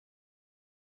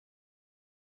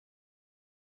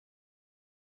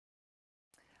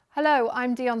Hello,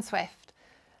 I'm Dionne Swift.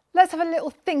 Let's have a little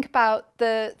think about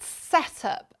the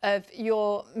setup of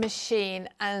your machine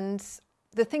and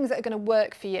the things that are going to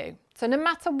work for you. So no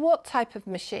matter what type of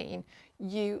machine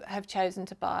you have chosen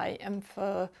to buy and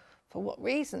for what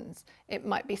reasons, it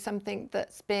might be something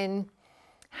that's been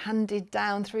handed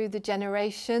down through the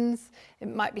generations. It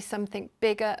might be something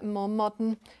bigger and more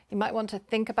modern. You might want to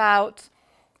think about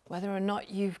whether or not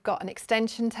you've got an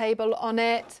extension table on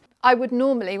it. I would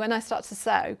normally, when I start to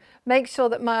sew, make sure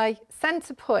that my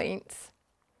centre points,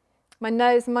 my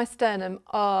nose and my sternum,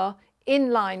 are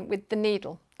in line with the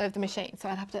needle of the machine. So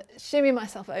I'd have to shimmy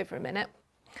myself over a minute.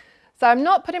 So I'm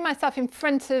not putting myself in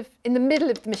the middle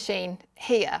of the machine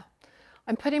here.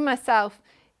 I'm putting myself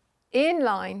in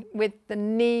line with the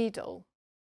needle.